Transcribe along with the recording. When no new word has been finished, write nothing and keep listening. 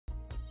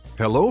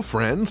Hello,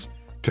 friends.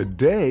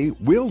 Today,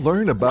 we'll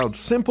learn about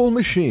simple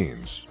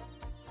machines.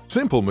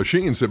 Simple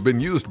machines have been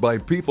used by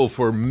people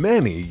for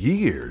many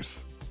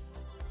years.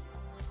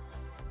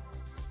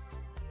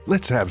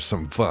 Let's have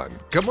some fun.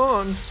 Come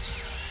on.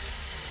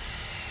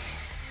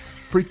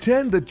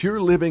 Pretend that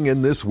you're living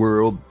in this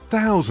world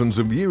thousands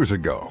of years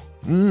ago.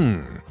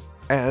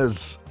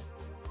 As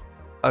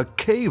a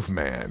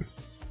caveman.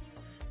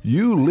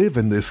 You live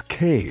in this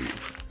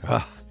cave.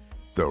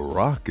 The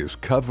rock is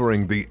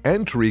covering the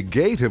entry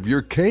gate of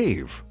your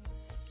cave.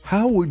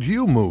 How would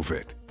you move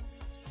it?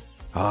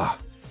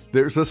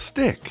 There's a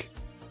stick.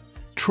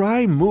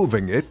 Try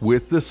moving it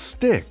with the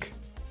stick.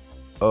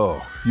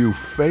 Oh, you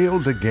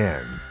failed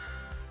again.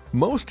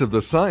 Most of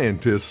the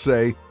scientists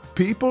say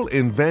people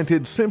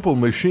invented simple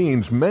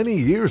machines many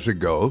years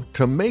ago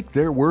to make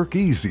their work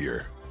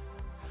easier.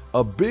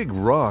 A big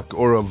rock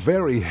or a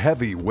very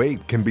heavy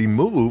weight can be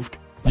moved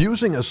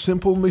using a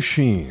simple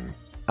machine,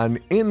 an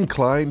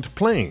inclined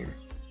plane.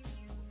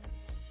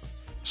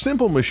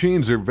 Simple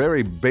machines are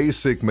very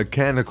basic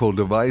mechanical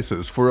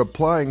devices for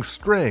applying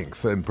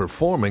strength and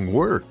performing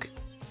work.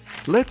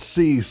 Let's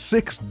see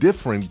 6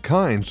 different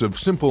kinds of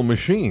simple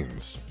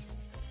machines.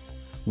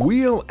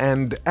 Wheel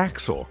and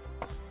axle.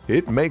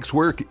 It makes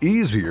work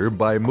easier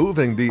by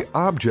moving the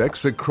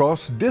objects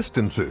across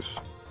distances.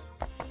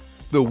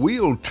 The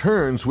wheel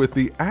turns with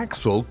the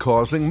axle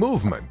causing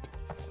movement.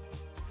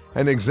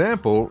 An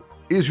example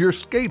is your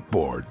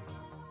skateboard.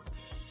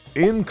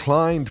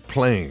 Inclined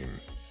plane.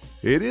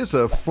 It is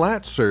a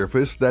flat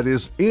surface that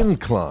is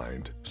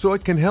inclined, so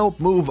it can help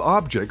move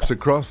objects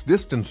across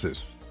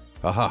distances.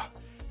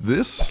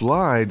 This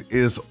slide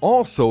is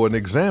also an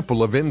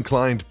example of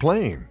inclined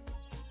plane.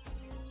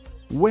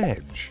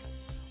 Wedge.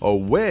 A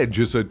wedge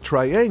is a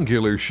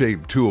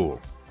triangular-shaped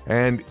tool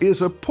and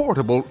is a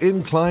portable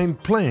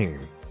inclined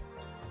plane.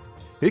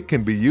 It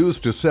can be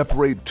used to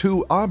separate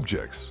 2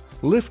 objects,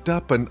 lift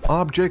up an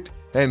object,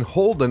 and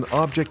hold an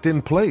object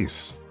in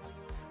place.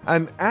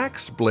 An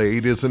axe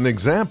blade is an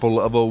example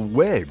of a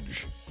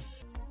wedge.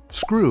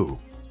 Screw.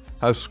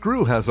 A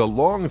screw has a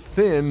long,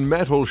 thin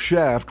metal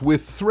shaft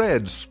with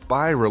threads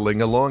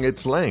spiraling along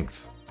its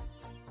length.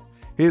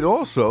 It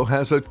also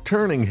has a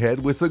turning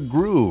head with a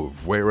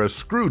groove where a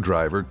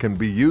screwdriver can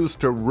be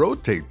used to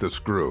rotate the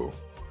screw.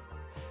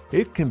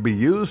 It can be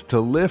used to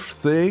lift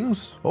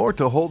things or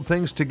to hold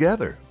things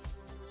together.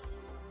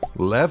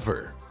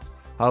 Lever.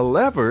 A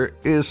lever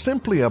is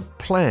simply a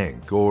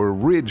plank or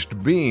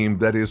ridged beam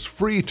that is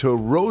free to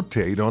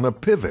rotate on a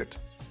pivot.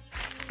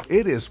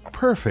 It is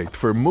perfect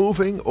for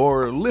moving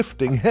or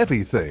lifting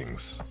heavy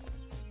things.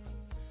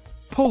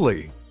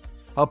 Pulley.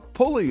 A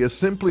pulley is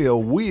simply a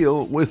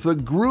wheel with a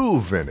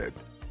groove in it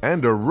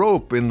and a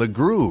rope in the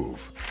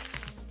groove.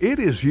 It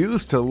is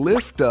used to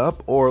lift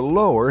up or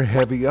lower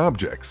heavy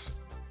objects.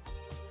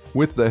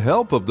 With the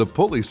help of the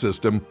pulley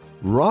system,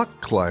 rock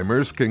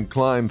climbers can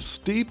climb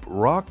steep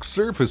rock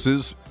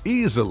surfaces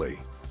easily.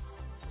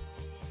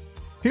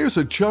 Here's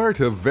a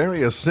chart of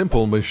various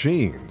simple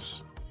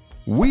machines.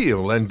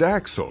 Wheel and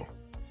axle.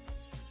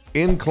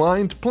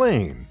 Inclined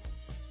plane.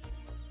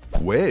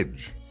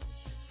 Wedge.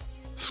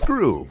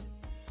 Screw.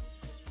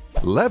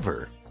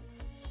 Lever.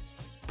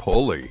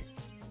 Pulley.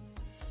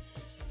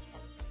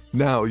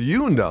 Now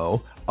you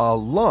know a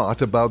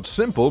lot about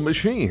simple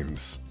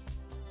machines.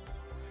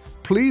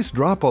 Please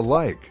drop a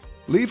like,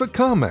 leave a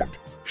comment,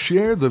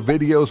 share the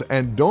videos,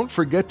 and don't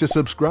forget to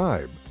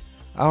subscribe.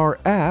 Our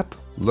app,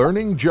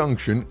 Learning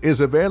Junction,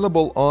 is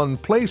available on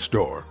Play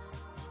Store.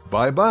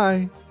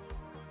 Bye-bye.